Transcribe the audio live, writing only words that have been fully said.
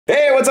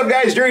up,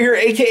 guys? Jerry here,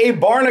 aka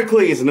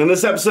Barnacules, and in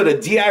this episode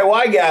of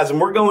DIYgasm,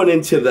 we're going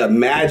into the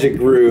magic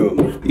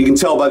room. You can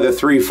tell by the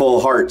 3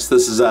 full hearts.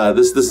 This is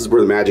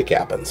where the magic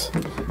happens.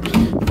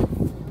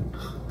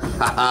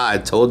 Haha, I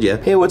told you.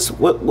 Hey, what's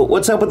up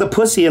with the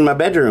pussy in my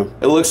bedroom?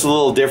 It looks a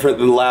little different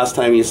than the last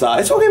time you saw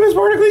it. It's okay, Miss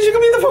Barnacules, you can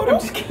be in the photo.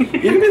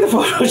 You can be in the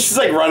photo. She's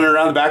like running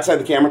around the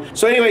backside of the camera.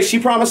 So anyway, she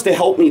promised to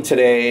help me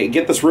today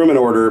get this room in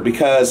order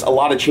because a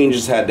lot of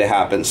changes had to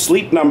happen.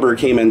 Sleep Number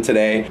came in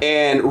today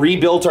and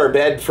rebuilt our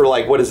bed for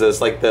like, what is this,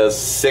 like the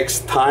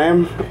 6th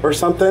time or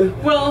something?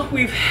 Well,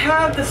 we've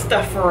had this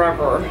stuff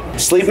forever.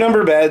 Sleep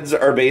Number beds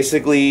are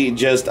basically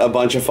just a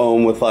bunch of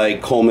foam with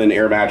like Coleman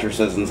air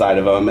mattresses inside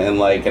of them and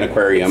like an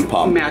aquarium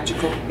pump.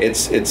 Magical.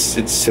 It's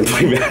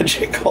simply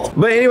magical.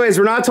 But anyways,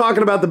 we're not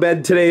talking about the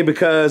bed today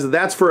because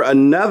that's for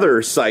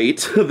another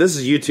site. This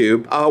is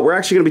YouTube. We're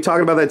actually going to be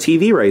talking about that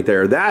TV right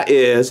there. That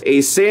is a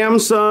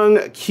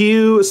Samsung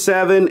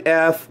Q7F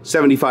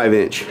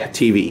 75-inch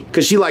TV.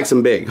 Because she likes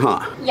them big,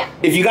 huh? Yeah.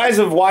 If you guys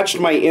have watched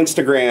my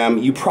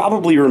Instagram, you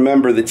probably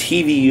remember the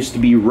TV used to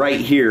be right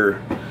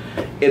here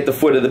at the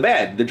foot of the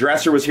bed. The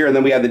dresser was here and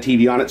then we had the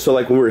TV on it. So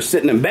like when we were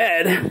sitting in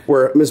bed,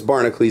 where Miss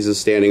Barnacules is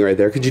standing right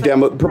there. Could you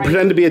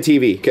pretend to be a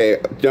TV? Okay,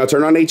 now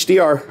turn on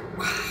HDR.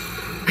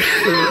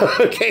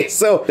 Okay,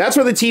 so that's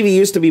where the TV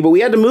used to be, but we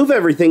had to move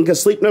everything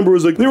because Sleep Number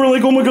was like, they were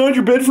like, oh my god,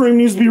 your bed frame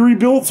needs to be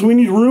rebuilt, so we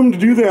need room to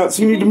do that,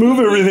 so you need to move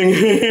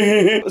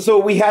everything. So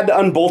we had to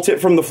unbolt it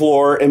from the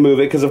floor and move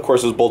it because of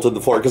course it was bolted to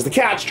the floor because the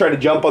cats try to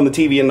jump on the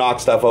TV and knock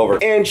stuff over.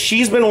 And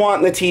she's been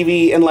wanting the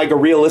TV in like a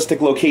realistic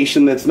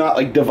location that's not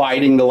like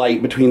dividing the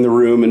light between the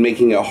room and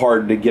making it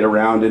hard to get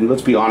around. And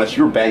let's be honest,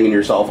 you were banging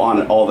yourself on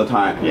it all the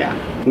time. Yeah.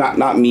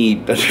 Not me,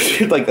 but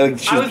like I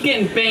was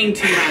getting banged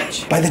too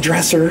much. By the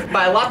dresser.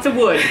 By lots of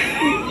wood.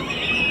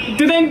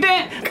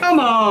 Come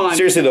on.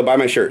 Seriously though, buy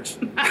my shirts.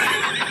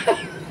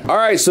 All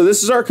right, so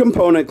this is our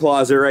component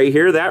closet right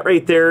here. That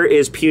right there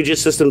is Puget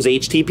Systems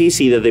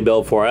HTPC that they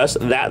built for us.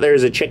 That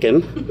there's a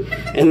chicken.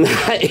 And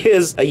that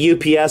is a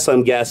UPS,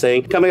 I'm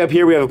guessing. Coming up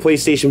here, we have a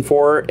PlayStation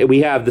 4. We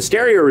have the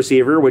stereo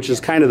receiver, which is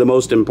kind of the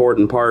most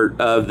important part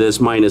of this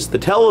minus the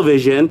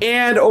television.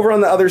 And over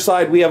on the other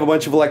side, we have a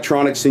bunch of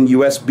electronics and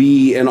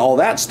USB and all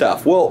that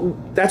stuff. Well,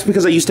 that's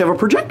because I used to have a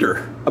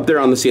projector up there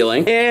on the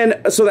ceiling. And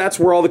so that's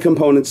where all the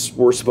components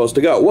were supposed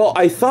to go. Well,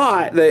 I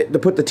thought that to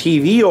put the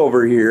TV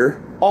over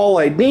here, all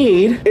I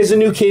need is a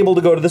new cable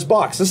to go to this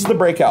box. This is the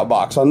breakout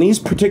box. On these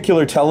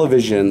particular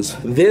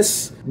televisions,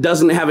 this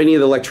doesn't have any of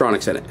the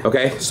electronics in it,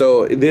 okay?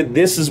 So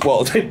this is,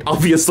 well,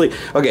 obviously,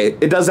 okay,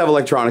 it does have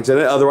electronics in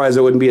it, otherwise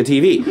it wouldn't be a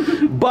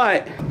TV.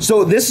 But,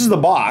 so this is the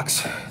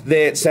box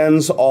that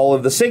sends all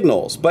of the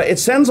signals, but it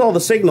sends all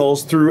the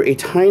signals through a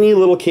tiny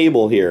little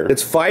cable here.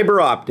 It's fiber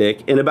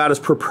optic and about as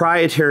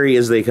proprietary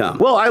as they come.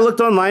 Well, I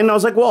looked online and I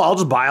was like, well, I'll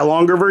just buy a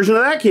longer version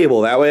of that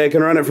cable. That way I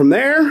can run it from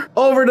there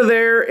over to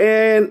there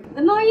and...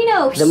 The more you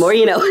know. The more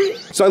you know.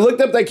 So I looked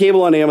up that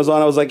cable on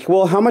Amazon. I was like,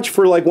 well, how much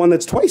for like one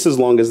that's twice as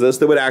long as this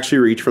that would actually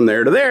reach from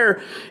there to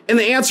there? And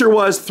the answer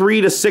was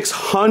 $300 to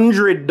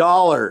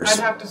 $600. I'd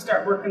have to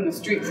start working the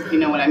streets if you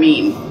know what I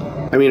mean.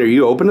 I mean, are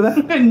you open to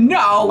that? No.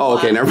 Oh,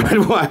 okay, never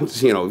mind. Well,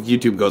 you know,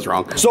 YouTube goes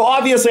wrong. So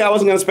obviously I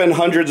wasn't gonna spend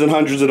hundreds and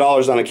hundreds of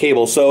dollars on a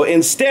cable. So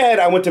instead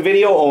I went to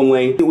video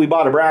only. We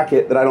bought a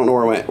bracket that I don't know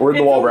where it went. Where'd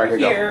the wall bracket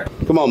go?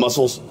 Come on,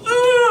 muscles.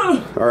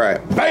 All right,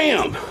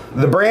 bam.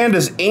 The brand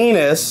is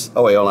Anus.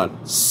 Oh wait, hold on.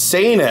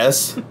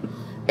 Sanus.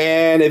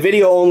 And at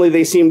video only,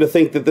 they seem to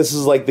think that this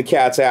is like the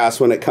cat's ass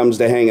when it comes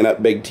to hanging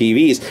up big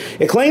TVs.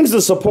 It claims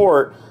to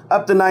support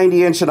up to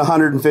 90 inch and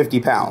 150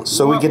 pounds.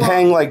 So we could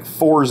hang like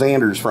 4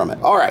 Xanders from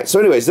it. All right, so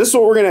anyways, this is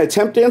what we're gonna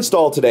attempt to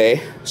install today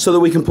so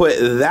that we can put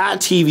that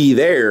TV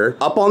there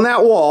up on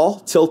that wall,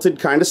 tilted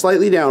kind of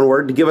slightly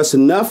downward to give us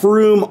enough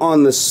room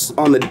on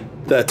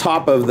the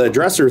top of the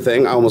dresser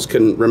thing. I almost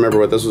couldn't remember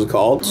what this was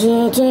called.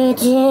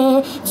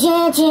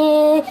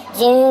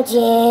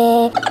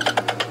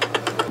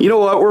 You know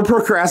what? We're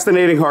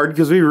procrastinating hard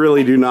because we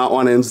really do not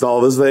want to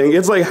install this thing.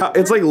 It's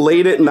like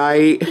late at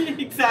night.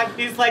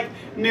 Exactly. It's like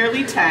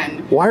nearly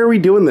 10. Why are we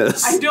doing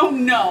this? I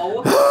don't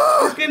know.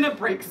 We're gonna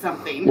break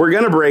something. We're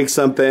gonna break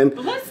something.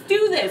 But let's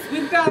do this.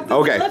 We've got this.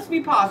 Okay. Let's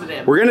be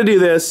positive. We're gonna do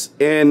this,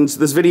 and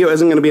this video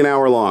isn't gonna be an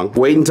hour long.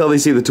 Wait until they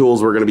see the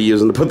tools we're gonna be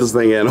using to put this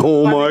thing in.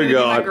 Oh my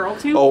god. My girl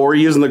tool? Oh, we're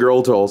using the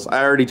girl tools.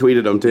 I already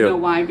tweeted them too. You know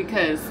why?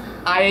 Because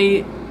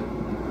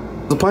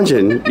the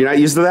punching. You're not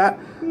used to that?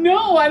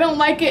 No, I don't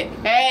like it.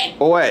 Hey.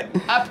 What?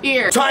 Up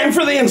here. Time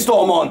for the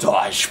install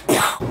montage.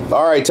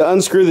 All right, to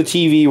unscrew the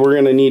TV, we're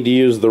gonna need to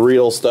use the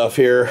real stuff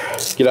here.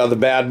 Get out the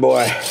bad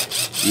boy.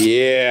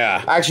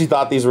 Yeah. I actually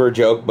thought these were a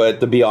joke,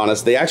 but to be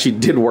honest, they actually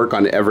did work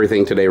on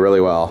everything today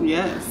really well.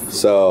 Yes.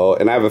 So,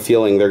 and I have a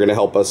feeling they're gonna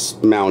help us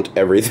mount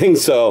everything.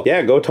 So,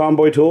 yeah, go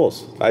Tomboy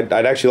Tools. I'd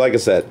actually like a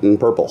set in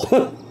purple.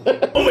 Oh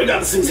my god,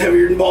 this thing's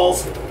heavier than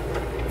balls.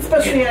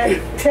 Especially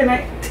at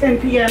 10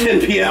 p.m.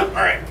 10 p.m. All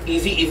right,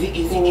 easy, easy,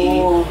 easy,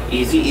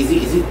 easy, easy,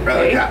 easy.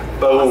 Right like that.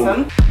 Boom.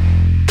 Awesome.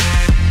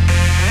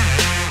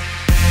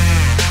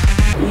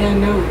 Yeah,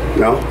 no.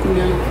 No?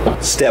 No.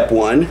 Step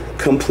 1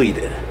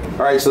 completed.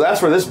 All right, so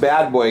that's where this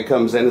bad boy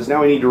comes in, is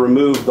now we need to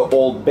remove the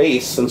old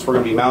base since we're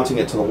gonna be mounting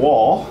it to the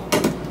wall.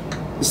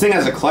 This thing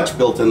has a clutch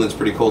built in that's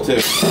pretty cool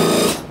too.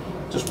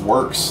 Just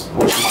works.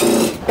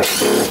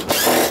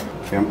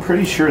 Okay, I'm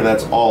pretty sure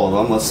that's all of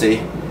them. Let's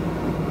see.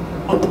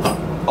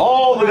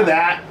 Oh, look at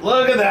that.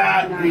 Look at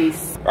that.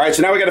 Nice. All right,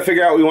 so now we got to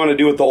figure out what we want to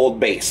do with the old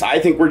base. I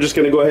think we're just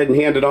going to go ahead and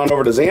hand it on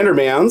over to Xander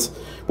Man's.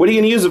 What are you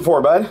going to use it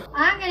for, bud?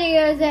 I'm going to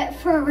use it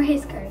for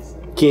race cars.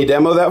 Can you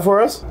demo that for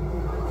us?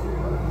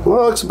 Well,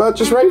 it looks about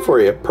just right for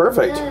you.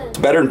 Perfect. It's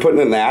better than putting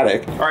it in the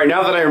attic. All right,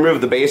 now that I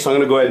removed the base, I'm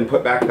going to go ahead and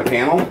put back the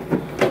panel,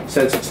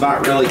 since it's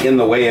not really in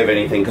the way of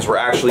anything, because we're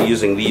actually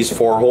using these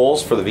 4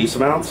 holes for the VESA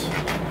mounts.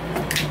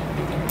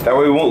 That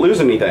way we won't lose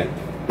anything.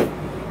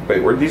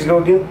 Wait, where'd these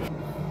go again?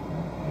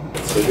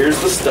 So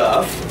here's the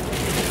stuff.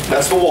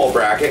 That's the wall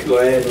bracket. Go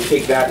ahead and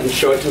take that and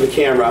show it to the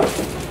camera.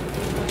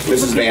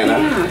 Mrs.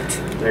 Vanna.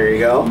 There you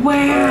go.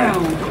 Wow.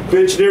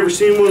 Bet you've never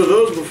seen one of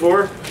those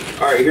before.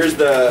 All right, here's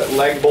the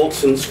leg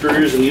bolts and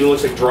screws, and even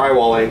looks like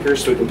drywall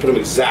anchors, so we can put them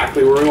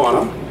exactly where we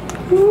want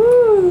them.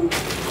 Woo.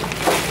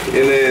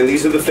 And then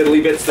these are the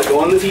fiddly bits that go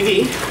on the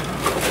TV.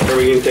 Or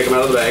we can take them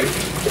out of the bag.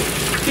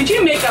 Did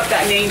you make up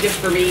that name just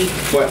for me?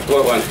 What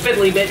one?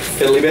 Fiddly bits.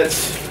 Fiddly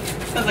bits?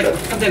 Sounds like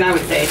something I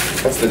would say.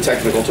 That's the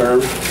technical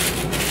term.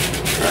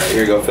 All right,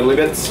 here you go, fiddly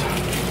bits.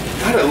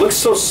 God, it looks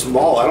so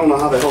small. I don't know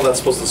how the hell that's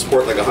supposed to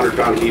support like a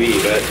 100-pound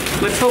TV, but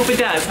Let's hope it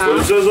does, huh?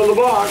 what it says on the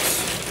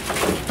box.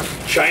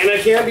 China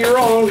can't be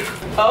wrong.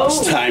 Oh.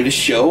 It's time to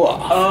show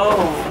off.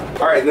 Oh.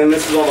 All right, and then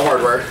this is all the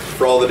hardware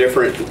for all the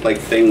different like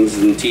things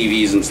and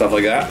TVs and stuff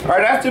like that. All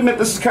right, I have to admit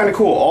this is kind of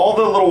cool. All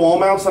the little wall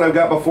mounts that I've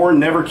got before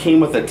never came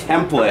with a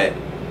template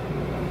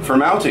for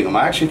mounting them.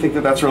 I actually think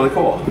that that's really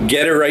cool.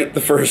 Get it right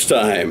the first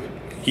time.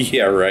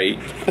 Yeah, right.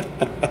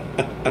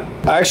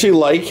 I actually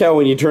like how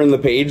when you turn the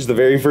page, the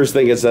very first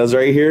thing it says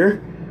right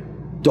here,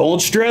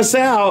 don't stress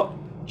out,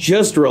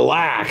 just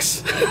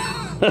relax.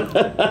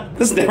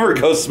 This never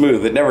goes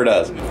smooth, it never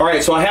does. All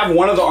right, so I have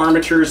one of the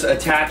armatures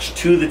attached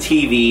to the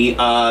TV.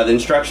 The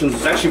instructions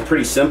is actually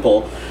pretty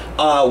simple.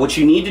 What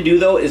you need to do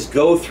though is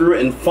go through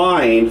and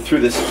find through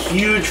this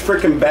huge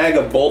freaking bag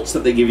of bolts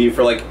that they give you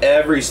for like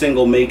every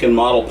single make and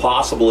model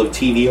possible of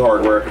TV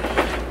hardware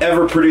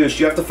ever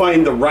produced. You have to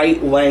find the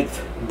right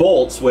length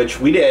bolts, which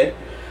we did.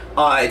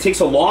 It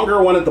takes a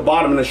longer one at the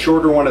bottom and a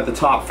shorter one at the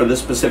top for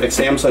this specific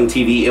Samsung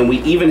TV, and we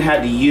even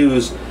had to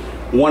use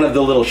one of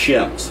the little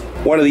shims.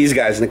 One of these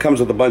guys, and it comes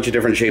with a bunch of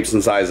different shapes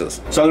and sizes.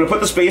 So I'm gonna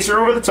put the spacer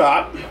over the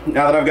top,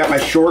 now that I've got my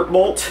short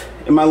bolt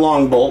and my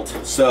long bolt.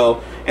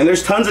 So, and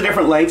there's tons of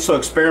different lengths, so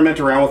experiment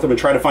around with them and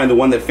try to find the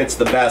one that fits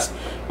the best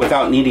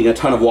without needing a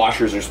ton of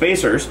washers or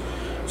spacers.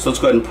 So let's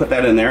go ahead and put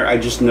that in there. I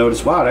just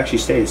noticed, wow, it actually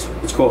stays.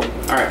 It's cool.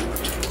 All right,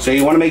 so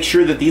you wanna make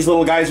sure that these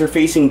little guys are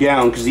facing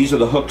down, because these are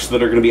the hooks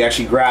that are gonna be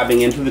actually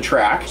grabbing into the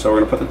track. So we're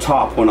gonna put the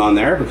top one on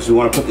there because we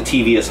wanna put the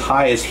TV as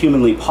high as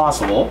humanly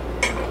possible.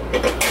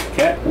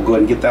 Okay, we'll go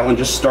ahead and get that one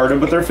just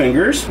started with our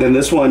fingers. Then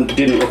this one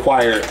didn't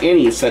require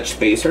any such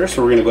spacer,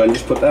 so we're gonna go ahead and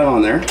just put that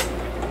on there.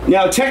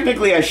 Now,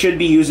 technically I should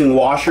be using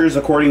washers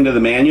according to the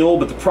manual,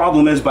 but the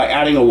problem is by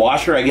adding a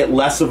washer, I get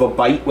less of a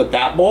bite with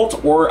that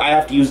bolt, or I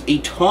have to use a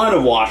ton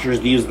of washers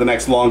to use the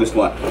next longest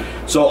one.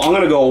 So I'm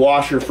gonna go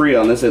washer free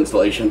on this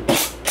installation.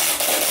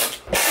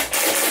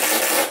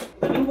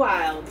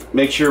 Wild.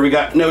 Make sure we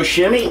got no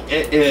shimmy.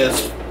 It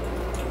is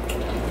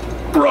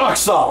rock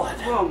solid.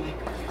 Oh my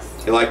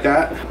goodness. You like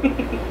that?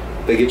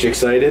 They get you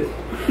excited?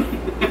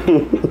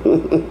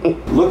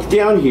 Look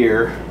down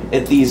here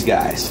at these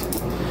guys.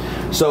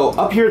 So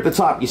up here at the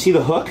top, you see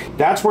the hook?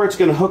 That's where it's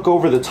gonna hook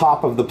over the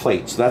top of the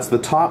plate. So that's the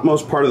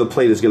topmost part of the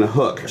plate is gonna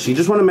hook. So you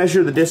just wanna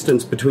measure the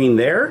distance between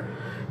there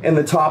and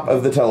the top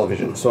of the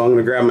television. So I'm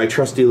gonna grab my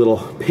trusty little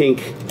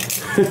pink,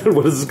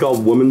 what is this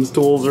called, women's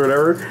tools or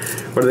whatever?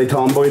 What are they,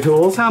 tomboy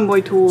tools?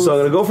 Tomboy tools. So I'm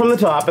gonna go from the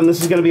top, and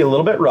this is gonna be a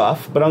little bit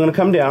rough, but I'm gonna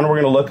come down, we're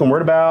gonna look, and we're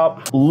at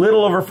about a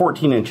little over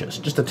 14 inches.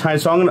 Just a tiny,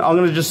 so I'm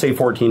gonna just say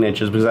 14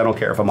 inches because I don't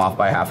care if I'm off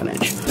by half an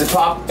inch. The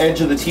top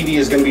edge of the TV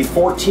is gonna be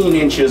 14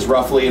 inches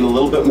roughly and a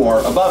little bit more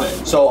above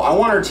it. So I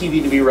want our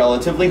TV to be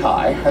relatively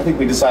high. I think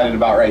we decided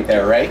about right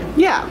there, right?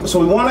 Yeah. So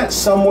we want it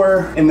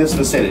somewhere in this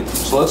vicinity.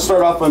 So let's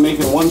start off by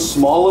making one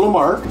small little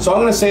mark. So I'm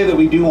gonna say that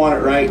we do want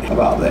it right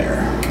about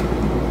there.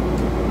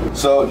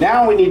 So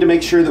now we need to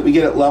make sure that we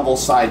get it level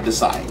side to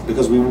side,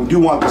 because we do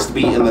want this to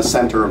be in the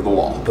center of the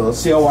wall. So let's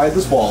see how wide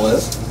this wall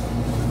is.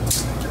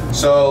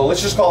 So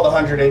let's just call it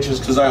 100 inches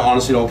because I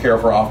honestly don't care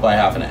if we're off by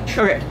half an inch.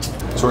 Okay.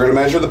 So we're gonna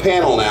measure the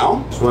panel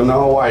now. So we know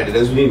how wide it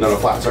is. We need it on a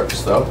flat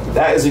surface though.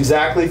 That is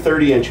exactly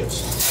 30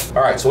 inches.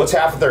 All right, so what's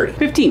half of 30?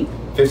 15.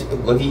 50.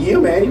 Look at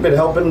you, man. You've been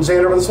helping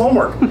Xander with his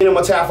homework. You know,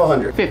 what's half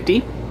 100?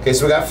 50. Okay,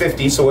 so we got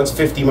 50, so what's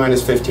 50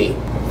 minus 15?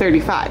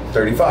 35.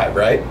 35,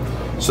 right?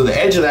 So the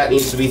edge of that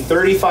needs to be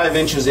 35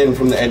 inches in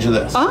from the edge of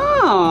this.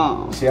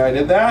 Oh. See how I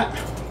did that?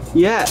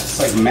 Yes.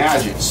 It's like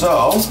magic.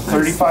 So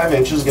 35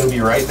 inches is gonna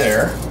be right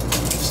there.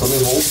 So let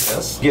me hold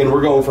this. Again,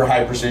 we're going for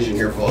high precision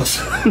here,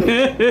 folks.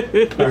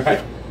 All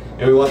right.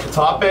 And we want the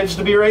top edge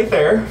to be right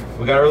there.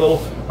 We got our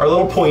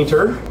little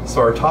pointer.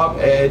 So our top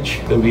edge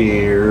can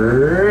be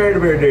right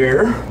about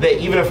there.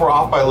 That even if we're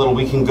off by a little,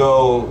 we can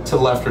go to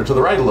the left or to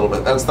the right a little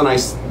bit. That's the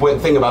nice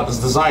thing about this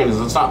design is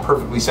it's not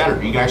perfectly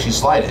centered. You can actually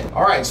slide it.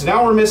 All right, so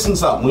now we're missing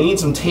something. We need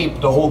some tape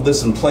to hold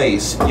this in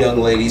place, young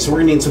lady. So we're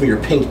gonna need some of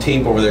your pink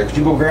tape over there. Could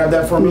you go grab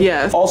that for me?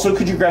 Yes. Also,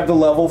 could you grab the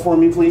level for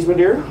me, please, my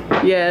dear?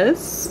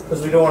 Yes.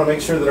 Because we don't want to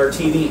make sure that our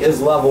TV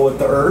is level with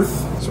the earth.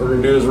 So what we're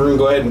gonna do is we're gonna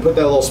go ahead and put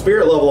that little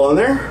spirit level on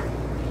there.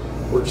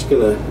 We're just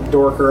gonna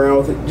dork around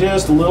with it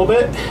just a little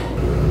bit.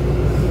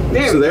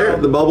 So there,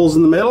 the bubble's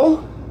in the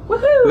middle.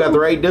 Woohoo! We got the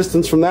right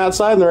distance from that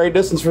side and the right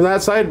distance from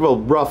that side. Well,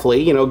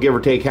 roughly, you know, give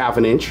or take half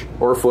an inch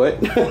or a foot.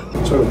 So we're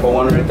gonna put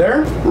one right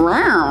there.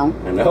 Wow.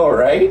 I know,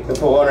 right?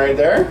 Put one right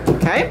there.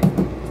 Okay.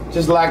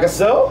 Just like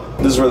so.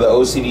 This is where the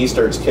OCD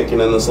starts kicking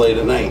in this late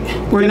at night.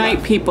 We're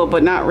night people,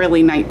 but not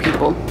really night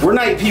people. We're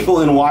night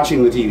people in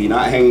watching the TV,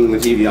 not hanging the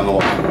TV on the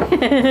wall.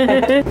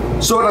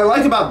 So what I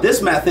like about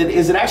this method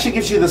is it actually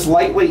gives you this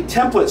lightweight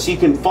template so you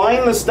can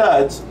find the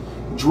studs,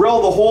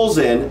 drill the holes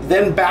in,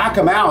 then back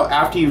them out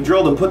after you've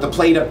drilled and put the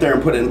plate up there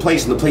and put it in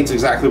place, and the plate's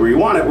exactly where you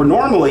want it, where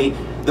normally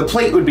the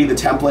plate would be the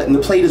template and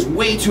the plate is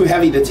way too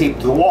heavy to tape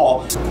to the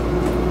wall.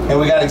 And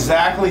we got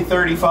exactly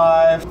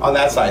 35 on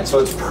that side, so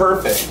it's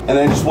perfect. And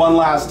then just one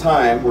last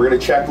time, we're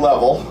gonna check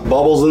level.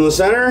 Bubbles in the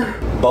center,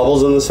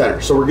 bubbles in the center.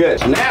 So we're good.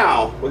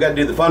 Now, we gotta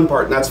do the fun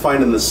part, and that's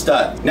finding the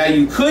stud. Now,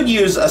 you could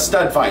use a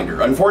stud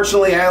finder.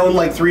 Unfortunately, I own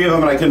like 3 of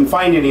them and I couldn't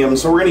find any of them,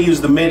 so we're gonna use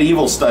the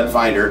medieval stud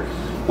finder,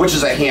 which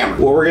is a hammer.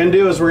 What we're gonna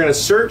do is we're gonna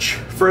search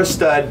for a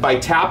stud by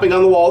tapping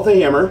on the wall with a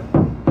hammer.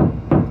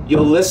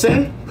 You'll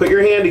listen, put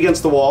your hand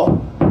against the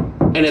wall,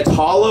 and it's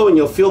hollow and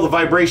you'll feel the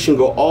vibration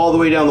go all the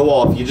way down the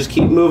wall. If you just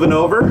keep moving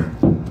over.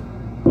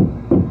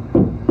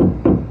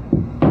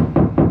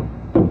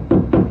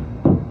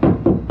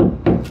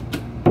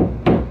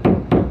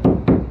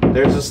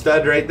 There's a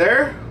stud right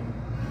there.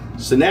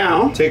 So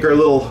now, take our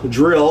little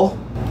drill.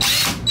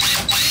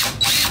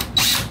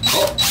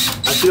 Oh,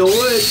 I feel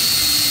wood.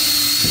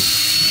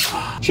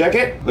 Check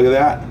it, look at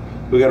that.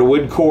 We got a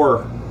wood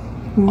core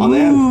on the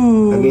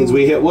end. That means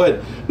we hit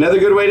wood. Another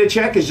good way to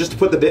check is just to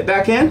put the bit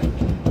back in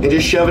and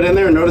just shove it in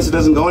there and notice it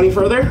doesn't go any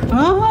further.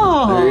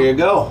 Oh. There you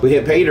go. We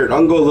hit pay dirt.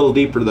 I'll go a little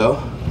deeper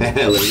though.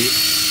 Okay.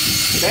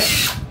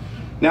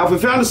 Now if we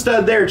found a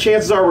stud there,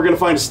 chances are we're gonna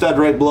find a stud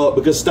right below it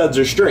because studs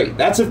are straight.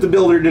 That's if the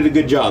builder did a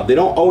good job. They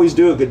don't always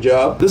do a good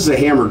job. This is a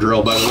hammer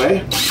drill, by the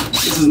way.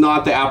 This is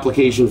not the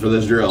application for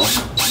this drill.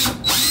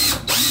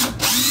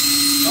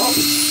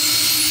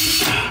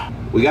 Oh.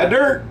 We got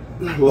dirt.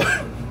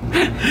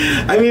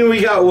 I mean,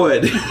 we got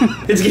wood.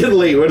 It's getting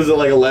late. What is it,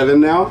 like 11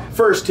 now?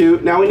 First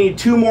 2. Now we need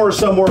 2 more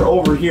somewhere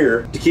over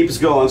here to keep us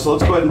going. So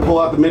let's go ahead and pull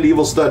out the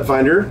medieval stud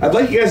finder. I'd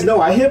like you guys to know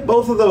I hit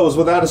both of those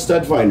without a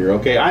stud finder,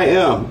 okay? I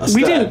am a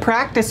stud. We didn't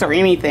practice or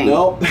anything.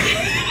 Nope.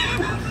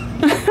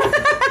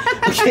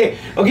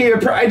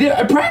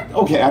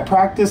 Okay, I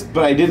practiced,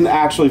 but I didn't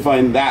actually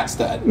find that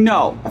stud.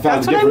 No, I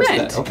found that's a what I different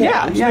meant. stud. Okay,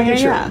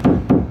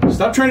 Yeah.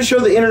 Stop trying to show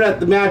the internet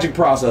the magic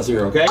process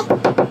here, okay?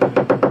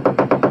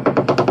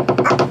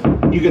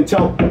 You can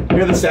tell,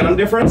 hear the sound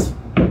difference?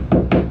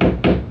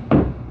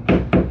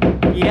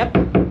 Yep.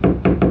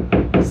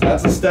 So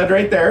that's a stud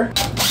right there.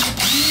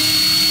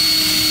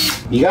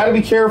 You gotta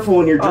be careful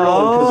when you're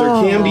drilling because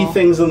there can be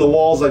things in the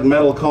walls like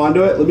metal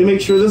conduit. Let me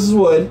make sure this is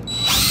wood.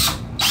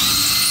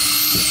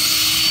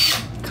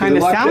 Kind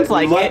of sounds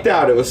like it. Lucked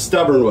out, it was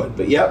stubborn wood,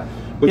 but yep.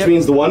 Which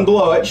means the one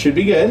below it should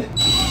be good.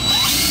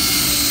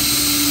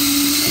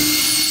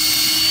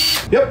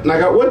 Yep, and I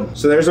got wood.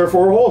 So there's our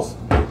 4 holes.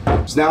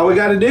 So now what we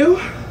gotta do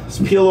is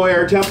peel away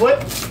our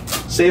template,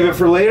 save it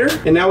for later,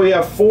 and now we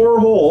have 4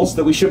 holes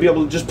that we should be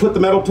able to just put the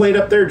metal plate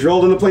up there,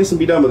 drill it into place, and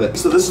be done with it.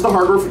 So this is the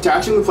hardware for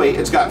attaching the plate.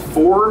 It's got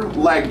 4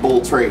 lag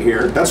bolts right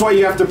here. That's why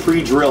you have to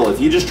pre-drill. If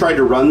you just tried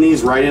to run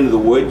these right into the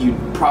wood, you'd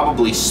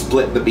probably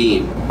split the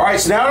beam. All right,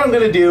 so now what I'm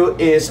gonna do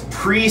is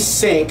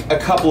pre-sink a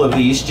couple of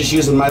these, just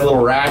using my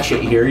little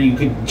ratchet here. You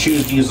could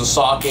choose to use a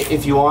socket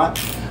if you want.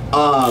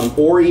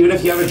 Or even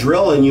if you have a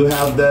drill and you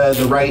have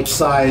the right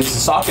size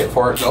socket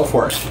for it, go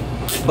for it.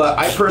 But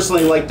I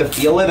personally like to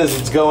feel it as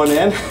it's going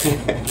in.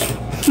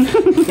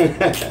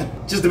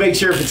 Just to make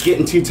sure if it's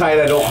getting too tight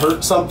I don't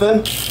hurt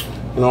something.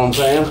 You know what I'm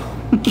saying?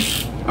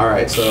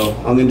 Alright, so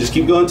I'm going to just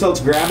keep going until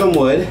it's grabbing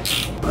wood.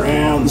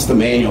 Around, this is the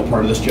manual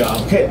part of this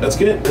job. Okay, that's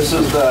good. This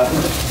is the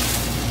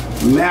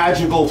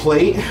magical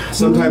plate.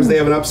 Sometimes they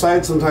have an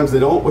upside, sometimes they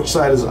don't. Which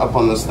side is up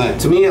on this thing?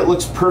 To me, it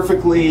looks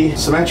perfectly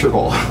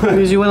symmetrical.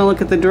 Because you want to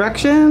look at the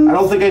direction? I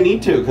don't think I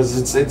need to, because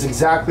it's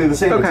exactly the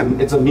same.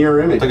 Okay. It's a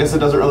mirror image. I guess it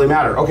doesn't really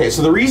matter. Okay,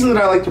 so the reason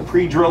that I like to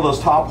pre-drill those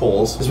top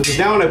holes is because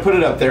now when I put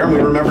it up there, and we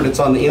remembered it's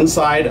on the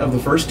inside of the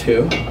first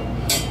 2.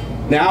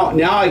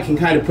 Now I can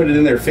kind of put it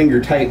in there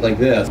finger tight like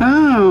this.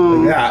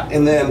 Oh. Like that,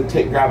 and then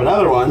grab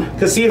another one.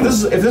 Because see, if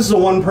this is a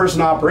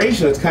one-person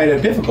operation, it's kind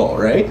of difficult,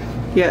 right?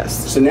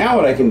 Yes. So now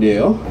what I can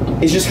do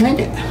is just hang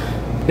it.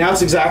 Now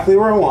it's exactly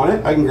where I want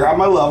it. I can grab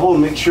my level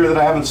and make sure that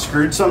I haven't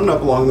screwed something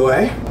up along the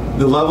way.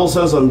 The level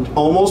says I'm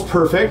almost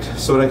perfect,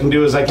 so what I can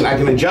do is I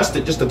can adjust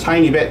it just a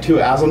tiny bit too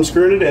as I'm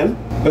screwing it in.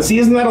 But see,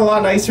 isn't that a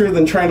lot nicer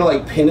than trying to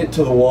like pin it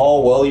to the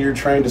wall while you're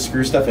trying to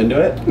screw stuff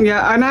into it?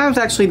 Yeah, and I was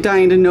actually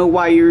dying to know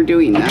why you were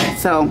doing that,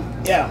 so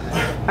yeah.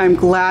 I'm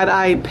glad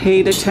I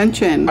paid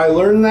attention. I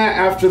learned that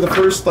after the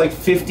first like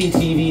 50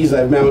 TVs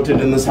I've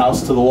mounted in this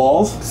house to the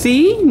walls.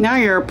 See? Now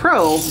you're a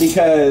pro.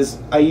 Because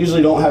I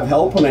usually don't have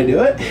help when I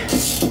do it.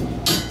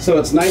 So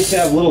it's nice to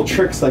have little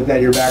tricks like that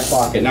in your back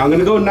pocket. Now I'm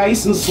gonna go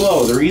nice and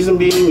slow. The reason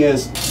being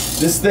is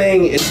this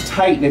thing is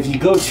tight, and if you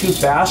go too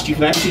fast, you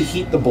can actually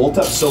heat the bolt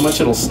up so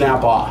much it'll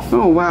snap off.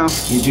 Oh, wow.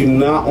 You do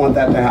not want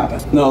that to happen.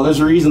 No,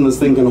 there's a reason this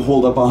thing can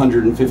hold up a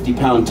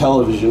 150-pound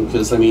television,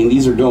 because I mean,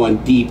 these are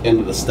going deep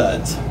into the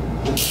studs.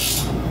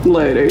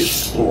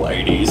 Ladies.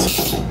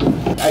 Ladies.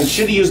 I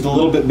should have used a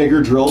little bit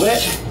bigger drill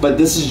bit, but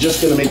this is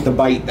just gonna make the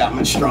bite that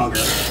much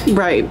stronger.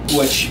 Right.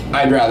 Which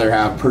I'd rather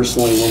have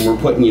personally when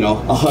we're putting, you know,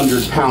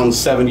 100-pound,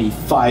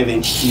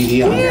 75-inch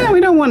TV on here. Yeah, we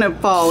don't want it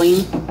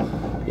falling.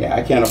 Yeah,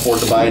 I can't afford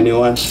to buy a new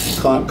one.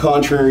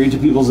 Contrary to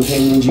people's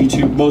opinions,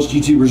 most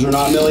YouTubers are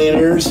not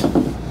millionaires.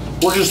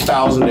 We're just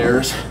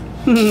thousandaires.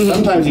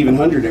 Sometimes even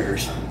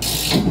hundredaires.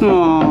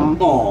 Aww.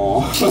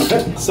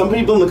 Aww. Some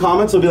people in the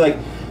comments will be like,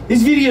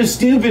 this video's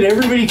stupid,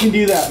 everybody can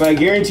do that. But I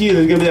guarantee you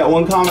there's gonna be that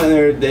one comment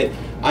there that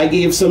I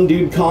gave some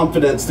dude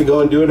confidence to go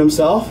and do it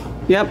himself.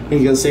 Yep. And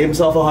he's gonna save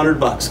himself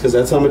 $100 because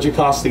that's how much it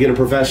costs to get a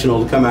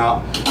professional to come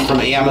out from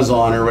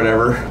Amazon or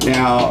whatever.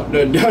 Now,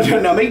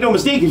 now make no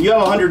mistake, if you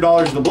have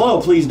 $100 to blow,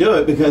 please do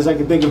it, because I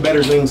can think of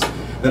better things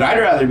that I'd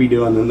rather be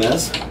doing than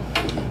this.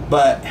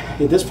 But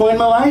at this point in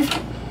my life,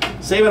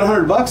 saving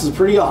 $100 is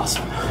pretty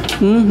awesome.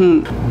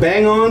 Mm-hmm.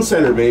 Bang on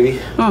center, baby.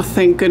 Oh,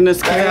 thank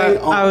goodness.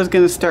 I was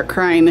gonna start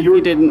crying if you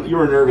didn't. You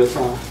were nervous,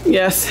 huh?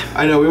 Yes.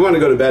 I know, we want to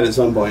go to bed at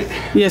some point.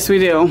 Yes, we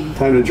do.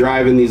 Time to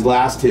drive in these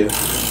last two.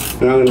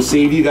 And I'm gonna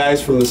save you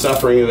guys from the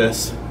suffering of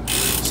this.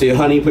 So,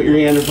 honey, put your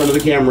hand in front of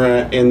the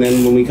camera, and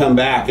then when we come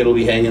back, it'll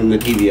be hanging the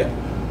TV up.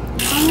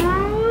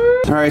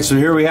 All right, so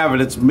here we have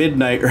it. It's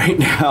midnight right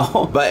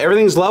now, but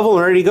everything's level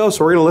and ready to go.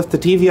 So we're gonna lift the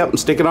TV up and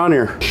stick it on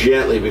here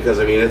gently, because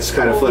I mean it's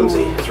kind of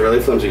flimsy. It's really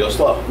flimsy. Go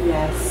slow.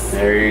 Yes.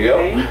 There you go.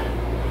 Okay.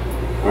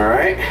 All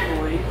right.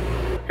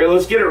 Here,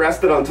 let's get it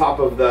rested on top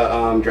of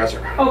the dresser.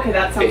 Okay,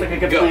 that sounds like a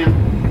good plan.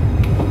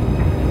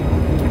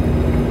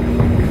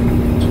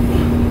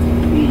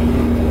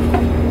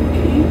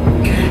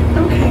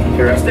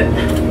 Okay, rest it.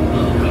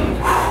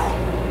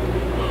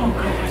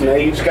 Now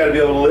you just got to be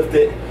able to lift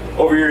it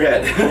over your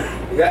head.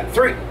 You got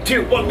 3,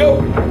 2, 1, go.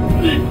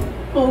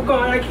 Oh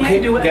God, I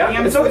can't do it.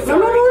 Yeah, it's okay.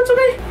 No, it's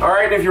okay. All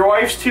right, if your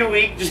wife's too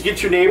weak, just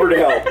get your neighbor to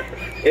help.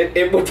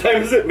 What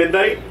time is it?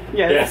 Midnight?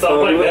 Yeah,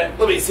 something like that.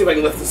 Let me see if I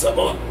can lift this up.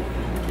 All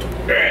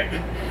right.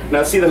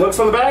 Now see the hooks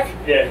on the back?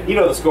 Yeah. You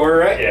know the score,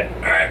 right? Yeah.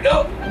 All right,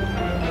 go.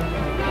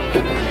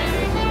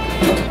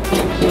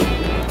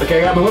 Okay,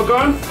 I got my hook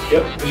on.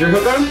 Yep. Is your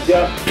hook on?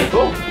 Yeah.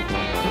 Cool.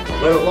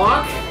 Let it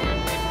lock.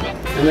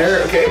 And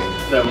there, okay.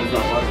 That one's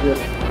not locked yet.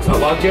 It's not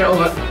locked yet.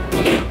 Hold on.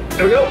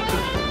 There we go.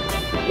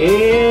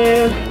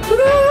 And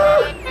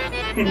ta-da!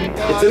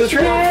 It's in the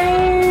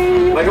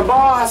tray. Like a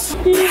boss.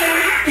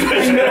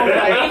 I know,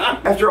 right?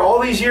 After all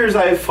these years,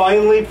 I have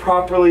finally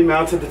properly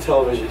mounted the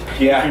television.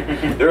 Yeah.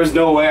 There was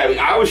no way. I mean,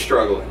 I was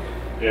struggling.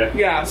 Yeah.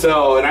 Yeah.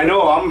 So, and I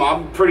know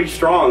I'm pretty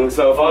strong.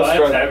 So if I was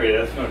struggling, that's heavy.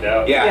 That's no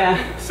doubt.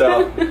 Yeah.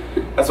 So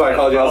that's why I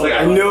called you. I was like,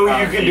 I know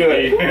you can do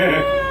it.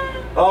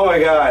 Oh my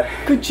God.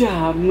 Good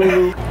job,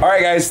 Lou. All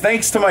right, guys,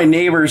 thanks to my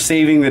neighbor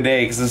saving the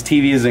day, because this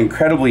TV is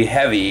incredibly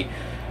heavy,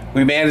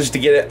 we managed to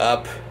get it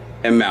up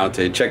and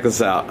mounted. Check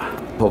this out.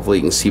 Hopefully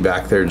you can see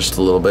back there just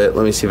a little bit.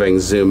 Let me see if I can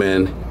zoom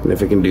in and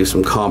if I can do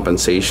some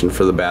compensation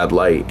for the bad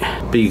light.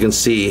 But you can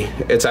see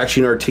it's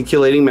actually an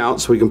articulating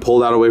mount, so we can pull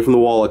that away from the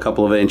wall a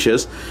couple of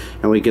inches,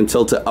 and we can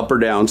tilt it up or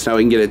down, so now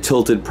we can get it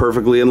tilted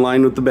perfectly in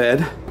line with the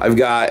bed. I've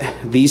got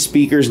these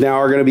speakers now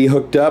are gonna be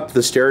hooked up.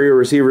 The stereo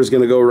receiver is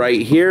gonna go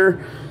right here.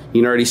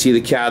 You can already see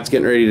the cat's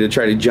getting ready to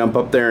try to jump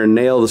up there and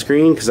nail the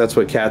screen, because that's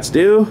what cats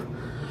do.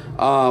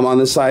 On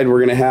this side, we're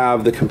gonna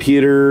have the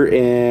computer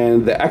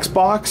and the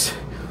Xbox.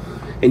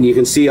 And you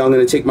can see I'm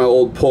gonna take my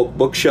old Polk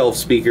bookshelf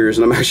speakers,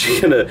 and I'm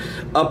actually gonna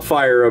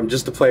upfire them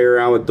just to play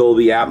around with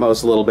Dolby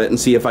Atmos a little bit and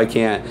see if I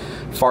can't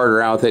fart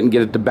around with it and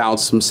get it to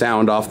bounce some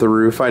sound off the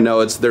roof. I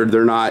know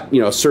they're not,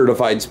 you know,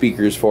 certified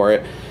speakers for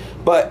it,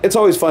 but it's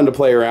always fun to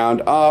play around.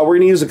 We're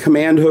gonna use a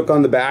command hook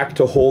on the back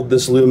to hold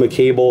this Luma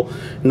cable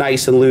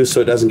nice and loose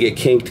so it doesn't get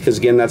kinked, because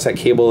again, that's that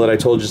cable that I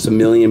told you is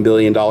 $1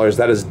 billion.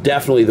 That is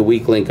definitely the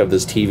weak link of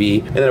this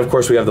TV. And then of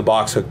course we have the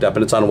box hooked up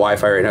and it's on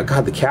Wi-Fi right now.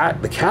 God, the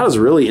cat is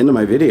really into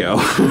my video.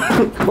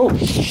 Oh.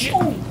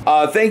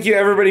 Thank you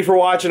everybody for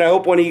watching. I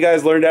hope one of you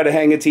guys learned how to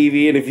hang a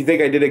TV, and if you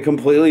think I did it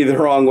completely the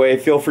wrong way,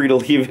 feel free to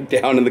leave it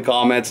down in the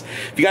comments.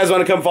 If you guys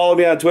want to come follow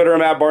me on Twitter,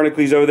 I'm at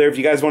Barnacules over there. If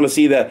you guys want to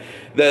see the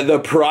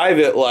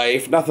private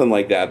life, nothing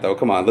like that though.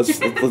 Come on, let's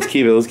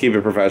keep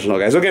it professional,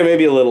 guys. Okay,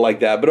 maybe a little like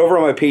that, but over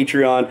on my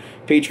Patreon,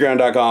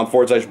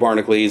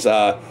 patreon.com/Barnacules.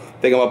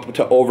 I think I'm up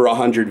to over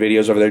 100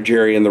 videos over there.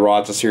 Jerry and the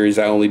Rots, a series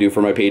I only do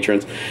for my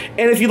patrons.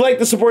 And if you'd like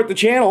to support the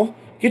channel,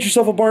 get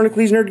yourself a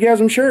Barnacules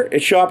Nerdgasm shirt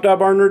at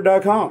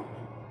shop.barnerd.com.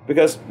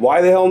 Because why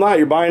the hell not?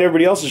 You're buying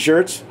everybody else's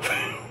shirts.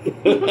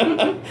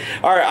 Alright,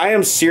 I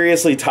am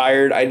seriously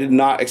tired. I did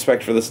not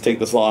expect for this to take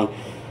this long.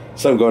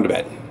 So I'm going to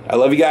bed. I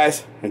love you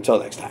guys. Until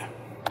next time.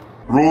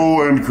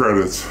 Roll end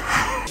credits.